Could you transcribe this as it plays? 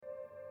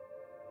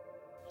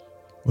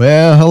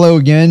Well, hello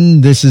again.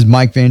 This is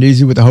Mike Van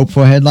Deezy with the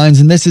Hopeful Headlines,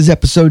 and this is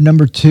episode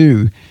number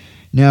 2.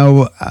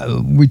 Now,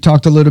 we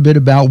talked a little bit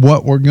about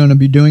what we're going to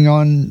be doing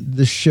on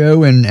the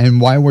show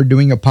and why we're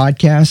doing a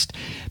podcast,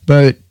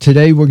 but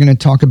today we're going to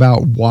talk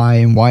about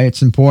why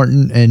it's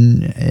important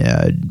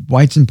and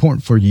why it's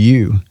important for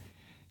you.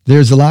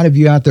 There's a lot of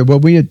you out there.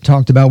 What we had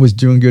talked about was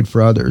doing good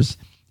for others,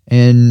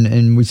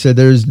 and we said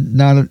there's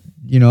not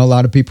a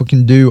lot of people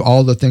can do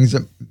all the things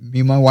that me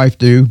and my wife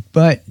do,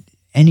 but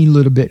any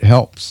little bit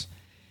helps.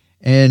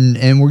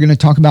 And we're going to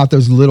talk about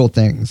those little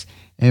things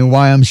and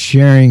why I'm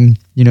sharing,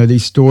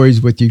 these stories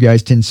with you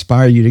guys to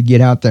inspire you to get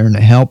out there and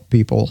to help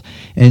people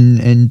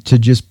and to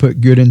just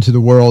put good into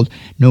the world,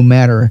 no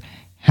matter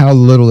how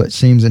little it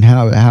seems and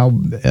how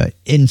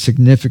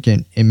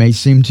insignificant it may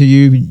seem to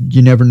you.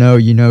 You never know.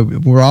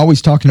 We're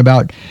always talking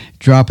about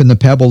dropping the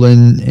pebble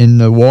in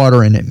the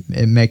water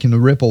and making the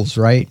ripples,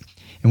 right?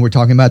 And we're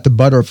talking about the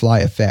butterfly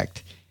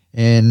effect.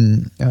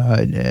 And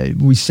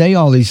we say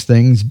all these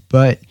things,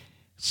 but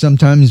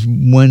sometimes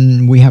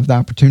when we have the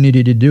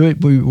opportunity to do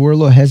it, we're a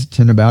little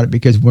hesitant about it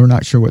because we're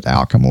not sure what the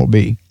outcome will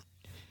be.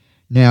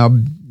 Now,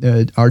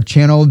 our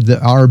channel,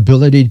 our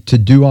ability to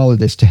do all of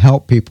this, to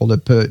help people, to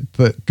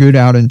put good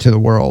out into the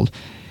world,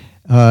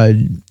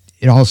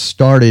 it all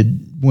started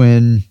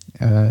when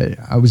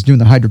I was doing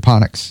the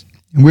hydroponics.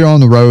 And we were on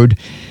the road,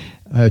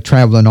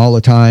 traveling all the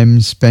time,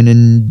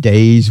 spending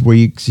days,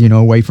 weeks,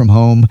 away from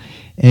home.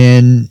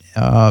 And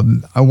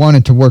I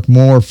wanted to work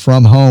more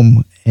from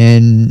home,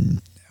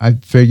 and I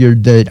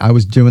figured that I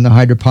was doing the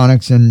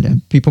hydroponics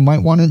and people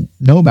might want to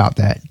know about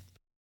that.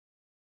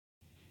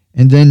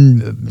 And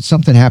then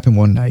something happened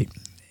one night,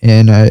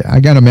 and I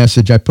got a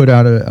message. I put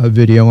out a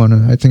video on,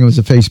 I think it was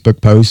a Facebook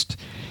post,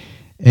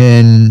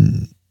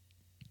 and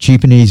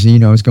cheap and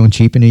easy, I was going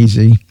cheap and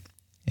easy.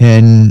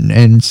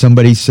 And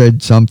somebody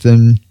said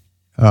something,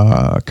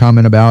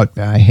 comment about,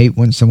 I hate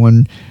when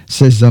someone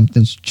says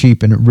something's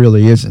cheap and it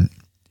really isn't.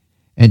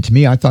 And to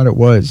me, I thought it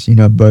was,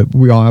 but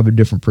we all have a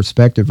different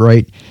perspective,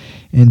 right?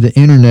 And the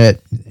internet,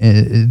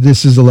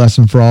 this is a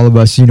lesson for all of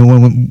us.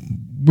 When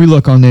we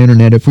look on the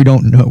internet, if we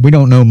don't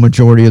know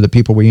majority of the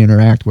people we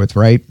interact with,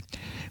 right?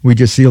 We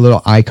just see a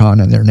little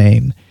icon in their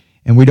name,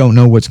 and we don't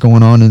know what's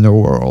going on in their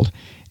world.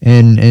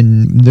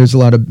 And there's a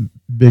lot of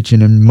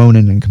bitching and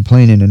moaning and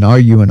complaining and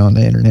arguing on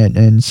the internet.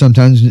 And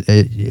sometimes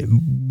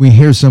we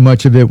hear so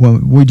much of it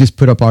when we just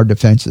put up our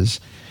defenses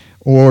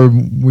or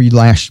we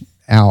lash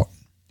out.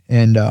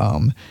 And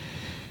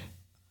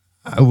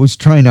I was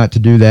trying not to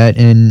do that,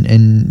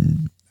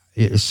 and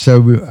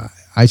so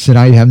I said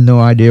I have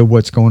no idea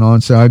what's going on.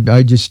 So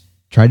I just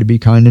tried to be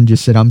kind and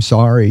just said I'm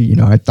sorry.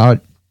 I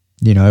thought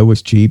it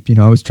was cheap.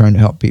 I was trying to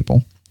help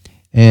people,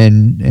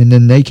 and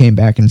then they came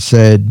back and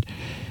said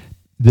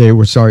they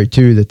were sorry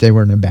too, that they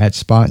were in a bad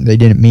spot, and they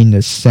didn't mean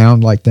to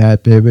sound like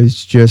that. But it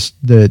was just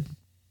that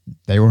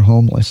they were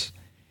homeless.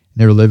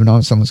 They were living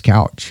on someone's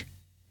couch,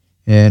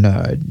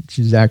 and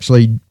she's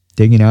actually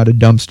digging out of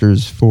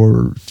dumpsters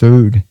for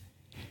food.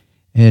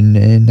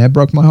 And that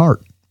broke my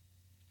heart.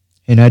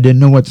 And I didn't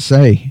know what to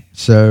say.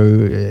 So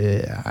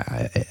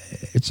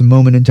it's a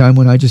moment in time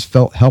when I just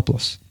felt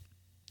helpless,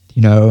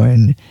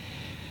 and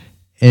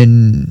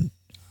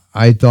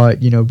I thought,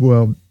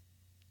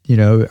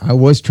 I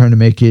was trying to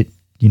make it,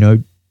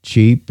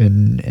 cheap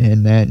and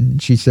that.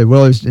 And she said,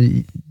 well,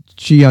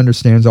 she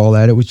understands all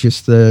that. It was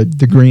just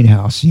the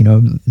greenhouse,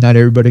 not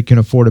everybody can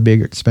afford a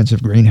big,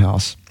 expensive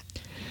greenhouse.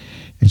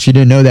 And she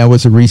didn't know that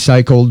was a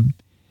recycled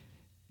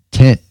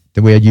tent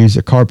that we had used,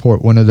 a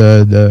carport, one of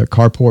the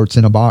carports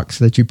in a box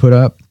that you put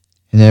up.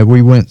 And then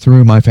we went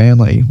through, my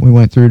family, we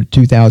went through the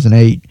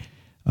 2008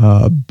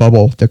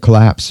 bubble, the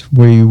collapse.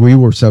 We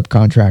were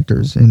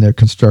subcontractors in the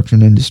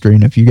construction industry.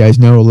 And if you guys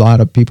know, a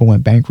lot of people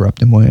went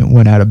bankrupt and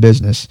went out of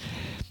business.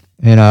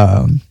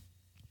 And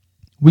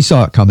we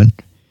saw it coming.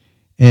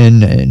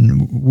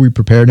 And we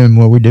prepared, and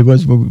what we did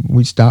was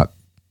we stopped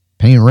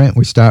paying rent.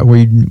 We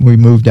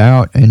moved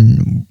out,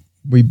 and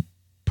we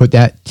put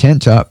that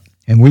tent up,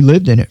 and we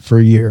lived in it for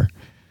a year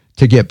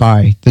to get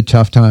by the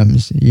tough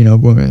times.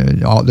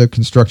 When all the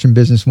construction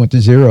business went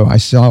to zero, I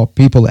saw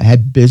people that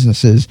had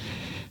businesses,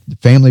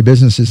 family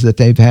businesses that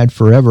they've had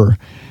forever,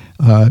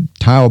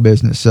 tile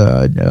business,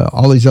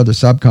 all these other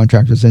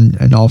subcontractors,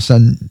 and all of a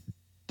sudden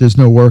there's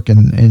no work,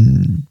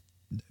 and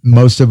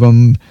most of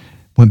them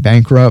went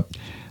bankrupt.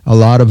 A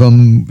lot of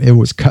them, it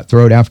was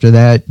cutthroat after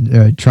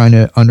that, trying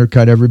to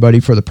undercut everybody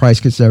for the price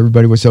because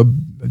everybody was so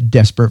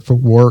desperate for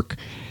work.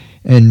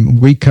 And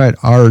we cut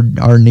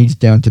our needs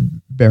down to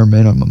bare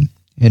minimum.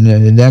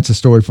 And that's a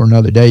story for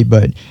another day.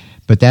 But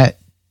that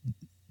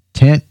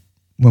tent,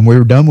 when we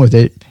were done with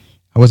it,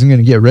 I wasn't going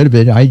to get rid of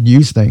it. I'd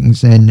use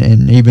things.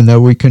 And even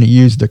though we couldn't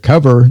use the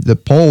cover, the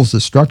poles,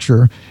 the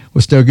structure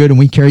was still good. And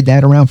we carried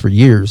that around for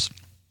years.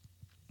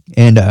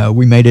 And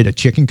we made it a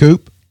chicken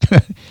coop.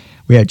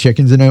 We had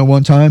chickens in it at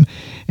one time.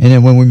 And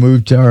then when we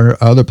moved to our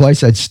other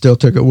place, I still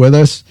took it with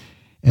us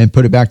and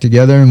put it back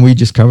together. And we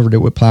just covered it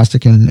with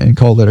plastic and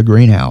called it a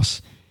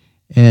greenhouse.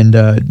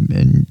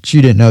 and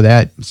she didn't know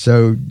that.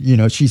 So,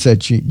 she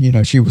said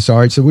she was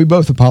sorry. So we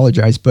both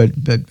apologized, but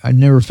I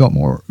never felt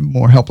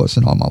more helpless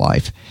in all my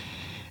life.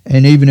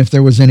 And even if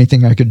there was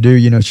anything I could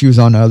do, she was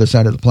on the other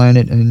side of the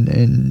planet.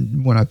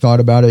 And when I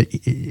thought about it,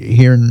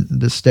 here in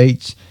the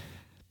States,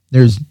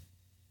 there's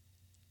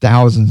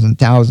thousands and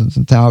thousands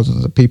and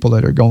thousands of people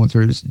that are going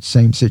through the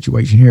same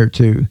situation here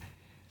too.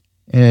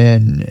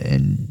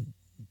 And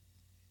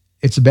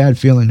it's a bad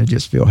feeling to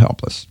just feel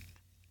helpless.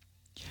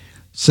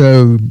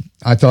 So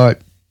I thought,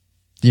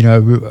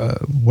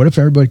 what if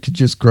everybody could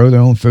just grow their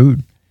own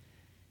food?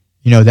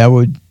 That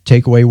would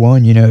take away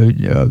one,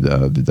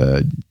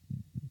 the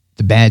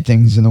bad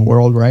things in the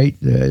world, right?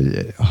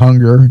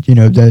 Hunger,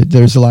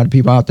 there's a lot of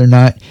people out there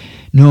not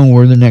knowing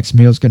where the next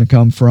meal is going to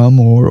come from,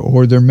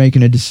 or they're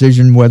making a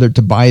decision whether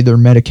to buy their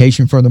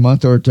medication for the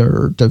month or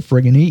to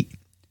friggin' eat.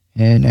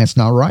 And that's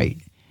not right.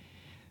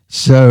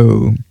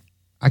 So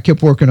I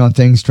kept working on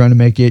things, trying to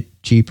make it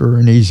cheaper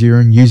and easier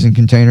and using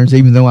containers,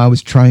 even though I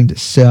was trying to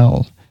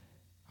sell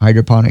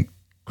hydroponic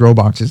grow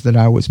boxes that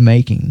I was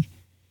making.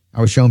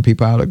 I was showing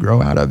people how to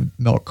grow out of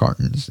milk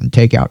cartons and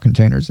takeout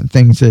containers and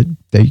things that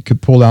they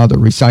could pull out of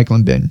the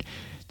recycling bin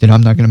that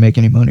I'm not going to make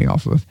any money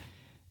off of.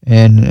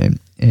 And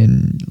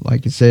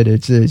like I said,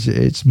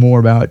 it's more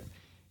about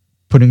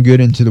putting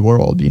good into the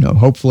world.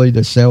 Hopefully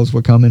the sales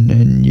will come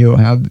and you'll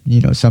have,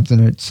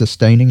 something that's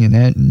sustaining in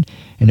that.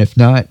 And if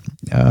not,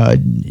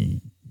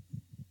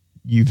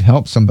 you've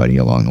helped somebody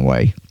along the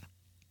way.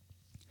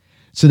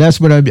 So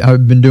that's what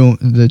I've been doing,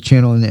 the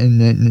channel,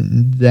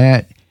 and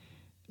that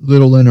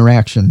little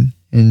interaction.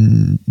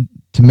 And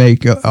to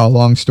make a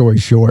long story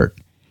short,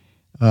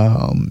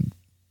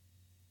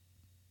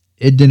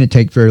 it didn't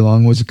take very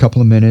long. It was a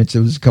couple of minutes. It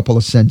was a couple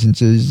of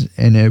sentences,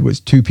 and it was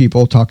two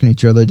people talking to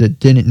each other that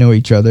didn't know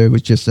each other. It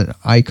was just an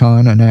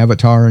icon, an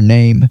avatar, a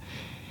name.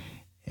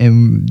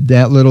 And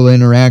that little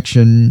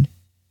interaction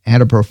had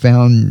a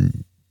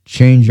profound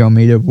change on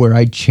me, to where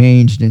I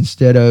changed.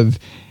 Instead of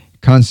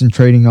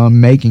concentrating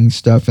on making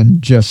stuff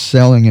and just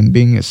selling and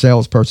being a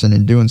salesperson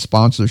and doing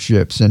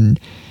sponsorships and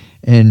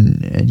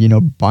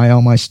buy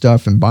all my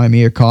stuff and buy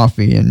me a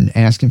coffee and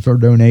asking for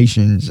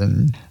donations,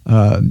 and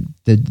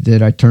that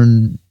I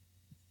turned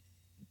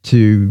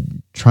to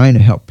trying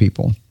to help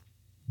people,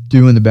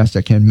 doing the best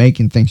I can,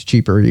 making things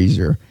cheaper or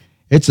easier.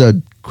 It's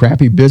a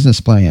crappy business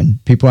plan.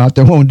 People out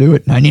there won't do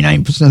it.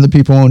 99% of the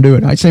people won't do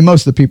it. I'd say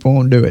most of the people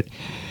won't do it.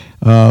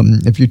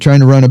 If you're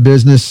trying to run a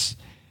business,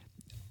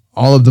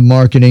 all of the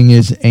marketing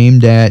is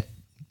aimed at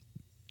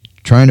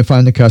trying to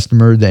find the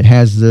customer that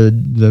has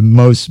the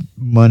most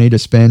money to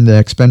spend, the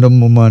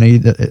expendable money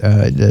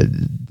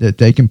that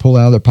they can pull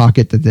out of their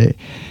pocket. That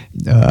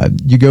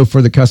you go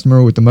for the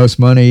customer with the most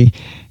money,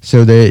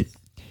 so that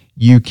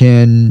you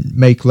can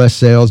make less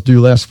sales, do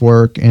less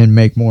work, and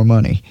make more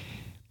money.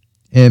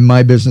 And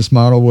my business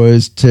model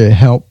was to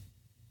help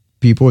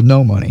people with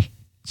no money.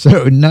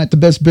 So not the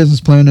best business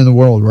plan in the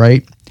world,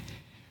 right?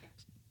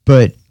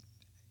 But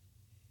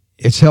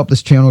it's helped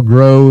this channel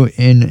grow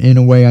in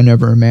a way I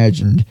never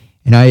imagined.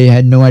 And I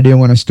had no idea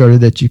when I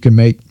started that you could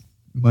make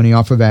money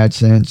off of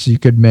AdSense. You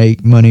could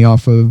make money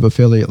off of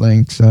affiliate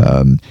links,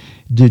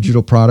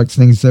 digital products,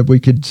 things that we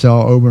could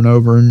sell over and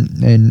over,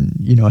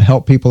 and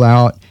help people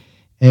out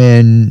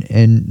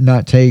and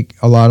not take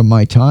a lot of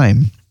my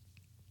time.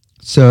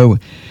 So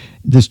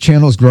this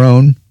channel's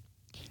grown,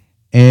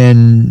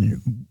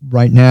 and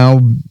right now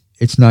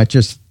it's not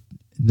just,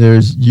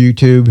 there's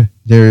YouTube,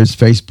 there's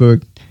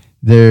Facebook,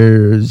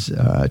 there's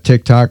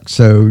TikTok.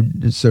 So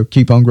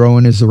Keep On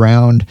Growing is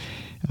around,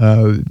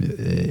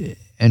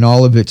 and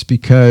all of it's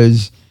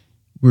because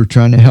we're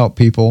trying to help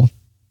people.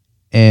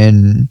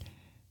 And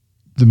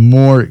the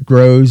more it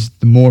grows,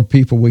 the more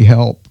people we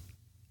help.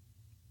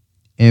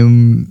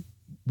 And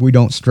we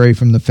don't stray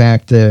from the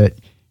fact that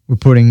we're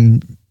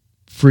putting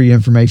free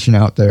information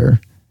out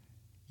there.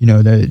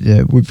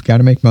 That we've got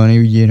to make money.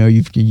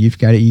 You've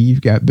got to eat.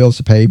 You've got bills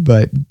to pay.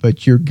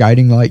 But your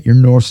guiding light, your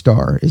North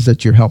Star, is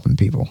that you're helping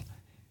people.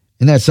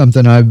 And that's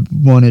something I've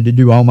wanted to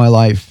do all my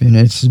life. And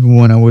it's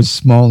when I was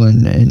small,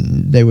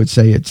 and they would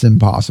say it's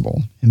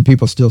impossible. And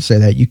people still say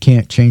that. You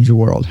can't change the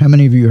world. How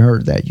many of you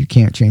heard that? You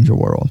can't change the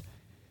world.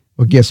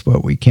 Well, guess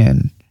what? We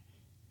can.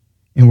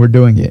 And we're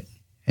doing it.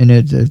 And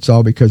it's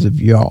all because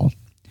of y'all.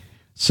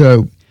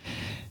 So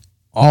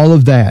all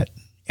of that,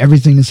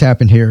 everything that's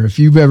happened here, if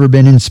you've ever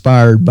been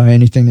inspired by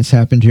anything that's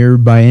happened here,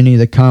 by any of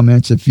the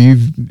comments,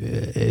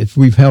 if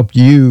we've helped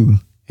you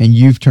and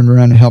you've turned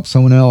around and helped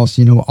someone else,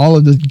 all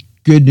of the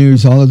good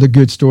news, all of the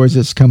good stories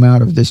that's come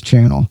out of this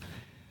channel,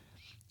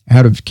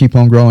 out of Keep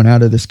On Growing,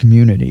 out of this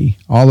community,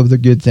 all of the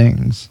good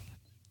things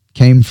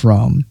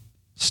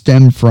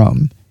stemmed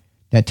from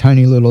that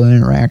tiny little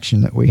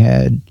interaction that we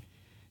had.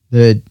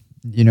 That,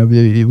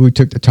 we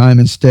took the time,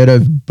 instead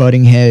of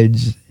butting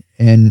heads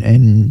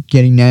and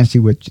getting nasty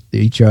with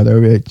each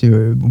other,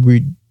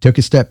 we took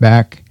a step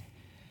back,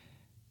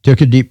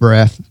 took a deep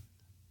breath,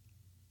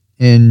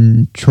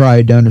 and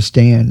tried to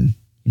understand,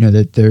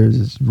 that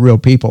there's real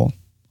people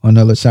on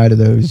the other side of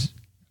those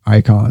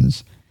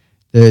icons,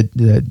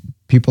 that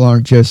people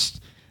aren't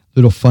just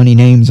little funny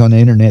names on the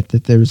internet,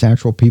 that there's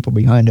actual people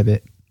behind of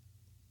it.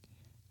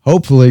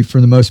 Hopefully,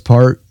 for the most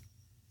part,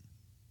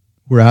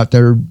 we're out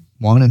there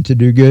wanting to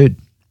do good.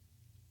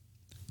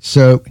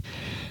 So,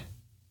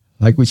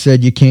 like we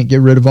said, you can't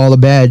get rid of all the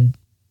bad,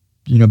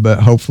 but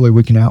hopefully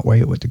we can outweigh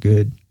it with the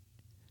good.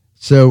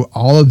 So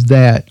all of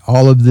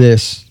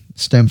this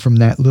stemmed from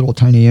that little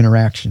tiny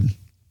interaction.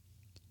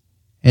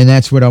 And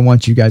that's what I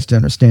want you guys to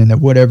understand, that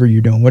whatever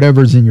you're doing,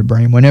 whatever's in your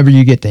brain, whenever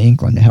you get the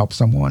inkling to help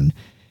someone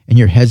and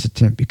you're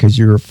hesitant because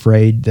you're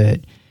afraid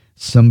that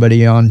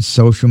somebody on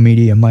social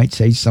media might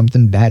say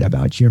something bad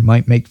about you, or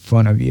might make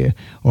fun of you,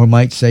 or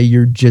might say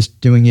you're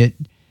just doing it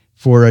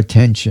for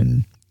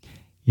attention,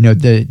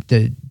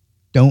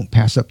 don't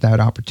pass up that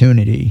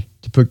opportunity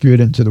to put good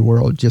into the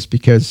world just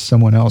because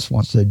someone else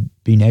wants to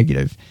be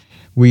negative.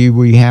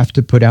 We have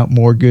to put out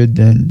more good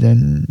than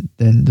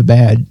the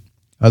bad.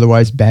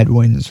 Otherwise, bad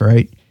wins,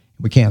 right?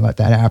 We can't let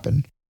that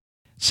happen.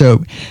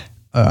 So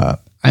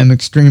I'm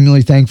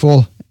extremely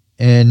thankful,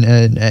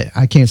 and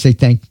I can't say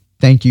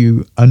thank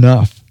you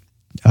enough.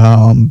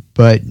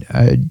 But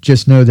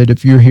just know that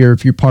if you're here,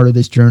 if you're part of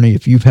this journey,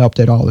 if you've helped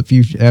at all, if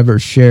you've ever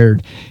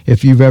shared,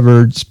 if you've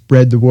ever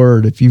spread the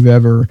word, if you've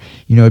ever,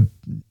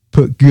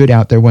 put good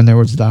out there when there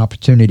was the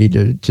opportunity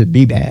to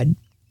be bad,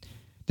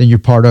 then you're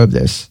part of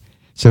this.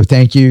 So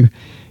thank you,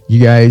 you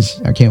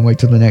guys. I can't wait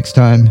till the next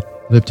time.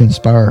 Live to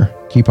inspire,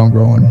 keep on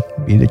growing,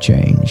 be the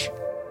change.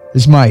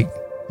 This is Mike,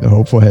 the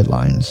Hopeful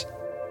Headlines.